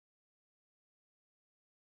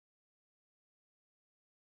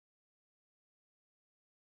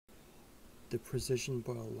The Precision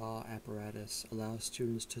Boyle Law apparatus allows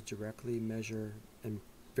students to directly measure and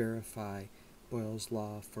verify Boyle's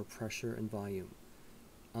law for pressure and volume.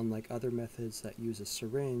 Unlike other methods that use a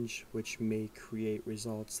syringe, which may create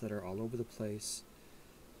results that are all over the place,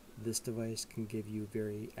 this device can give you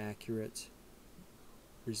very accurate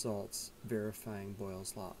results verifying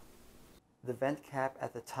Boyle's law. The vent cap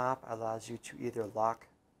at the top allows you to either lock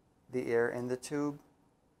the air in the tube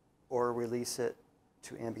or release it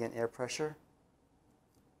to ambient air pressure.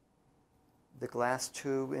 The glass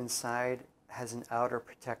tube inside has an outer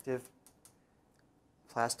protective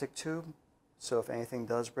plastic tube, so if anything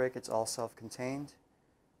does break, it's all self-contained.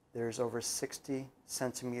 There's over 60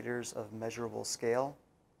 centimeters of measurable scale.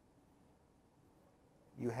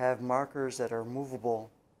 You have markers that are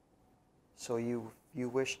movable, so you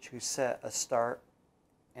wish to set a start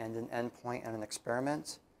and an end point on an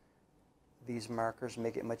experiment. These markers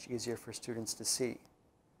make it much easier for students to see.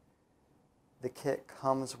 The kit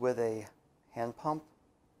comes with a hand pump.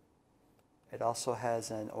 It also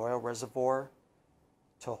has an oil reservoir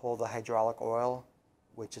to hold the hydraulic oil,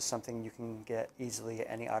 which is something you can get easily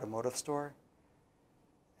at any automotive store.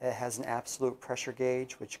 It has an absolute pressure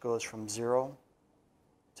gauge, which goes from 0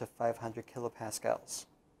 to 500 kilopascals.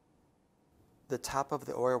 The top of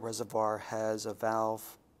the oil reservoir has a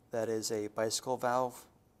valve that is a bicycle valve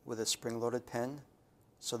with a spring-loaded pin,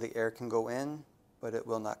 so the air can go in, but it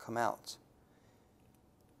will not come out.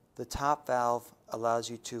 The top valve allows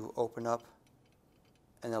you to open up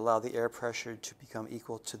and allow the air pressure to become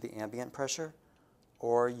equal to the ambient pressure,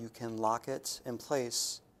 or you can lock it in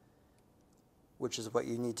place, which is what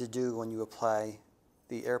you need to do when you apply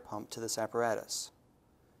the air pump to this apparatus.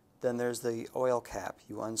 Then there's the oil cap.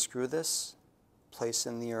 You unscrew this, place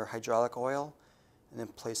in your hydraulic oil, and then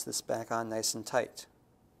place this back on nice and tight.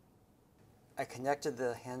 I connected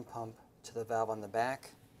the hand pump to the valve on the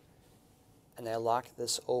back, and I locked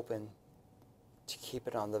this open to keep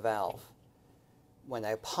it on the valve. When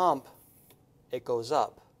I pump, it goes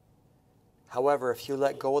up. However, if you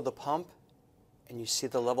let go of the pump and you see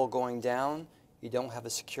the level going down, you don't have a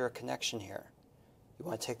secure connection here. You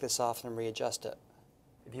want to take this off and readjust it.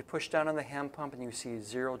 If you push down on the hand pump and you see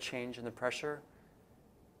 0 change in the pressure,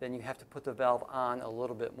 then you have to put the valve on a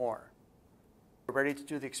little bit more. We're ready to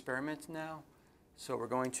do the experiment now. So we're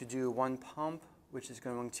going to do one pump, which is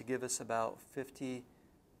going to give us about 50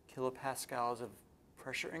 kilopascals of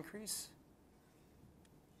pressure increase.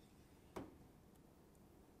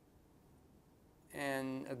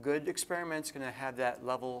 And a good experiment is going to have that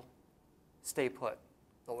level stay put.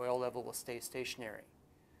 The oil level will stay stationary.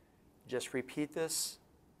 Just repeat this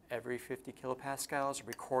every 50 kilopascals.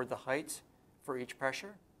 Record the height for each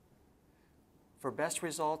pressure. For best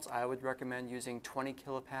results, I would recommend using 20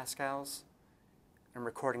 kilopascals and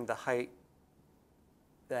recording the height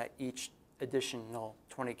that each additional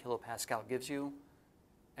 20 kilopascal gives you.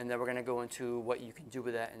 And then we're going to go into what you can do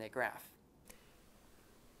with that in a graph.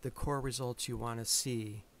 The core results you want to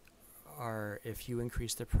see are if you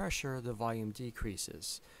increase the pressure, the volume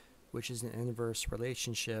decreases, which is an inverse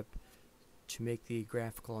relationship. To make the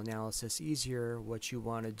graphical analysis easier, what you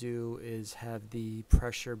want to do is have the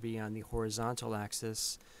pressure be on the horizontal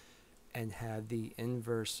axis and have the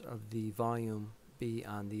inverse of the volume be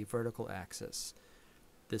on the vertical axis.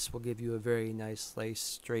 This will give you a very nice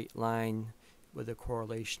straight line with a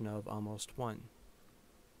correlation of almost 1.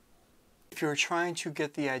 If you're trying to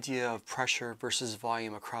get the idea of pressure versus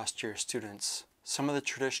volume across to your students, some of the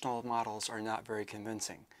traditional models are not very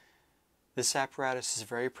convincing. This apparatus is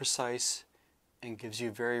very precise and gives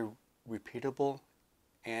you very repeatable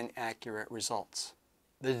and accurate results.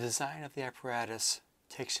 The design of the apparatus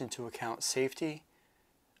takes into account safety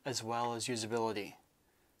as well as usability.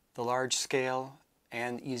 The large scale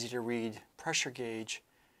and easy to read pressure gauge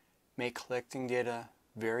make collecting data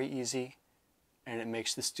very easy, and it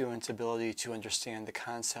makes the student's ability to understand the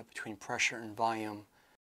concept between pressure and volume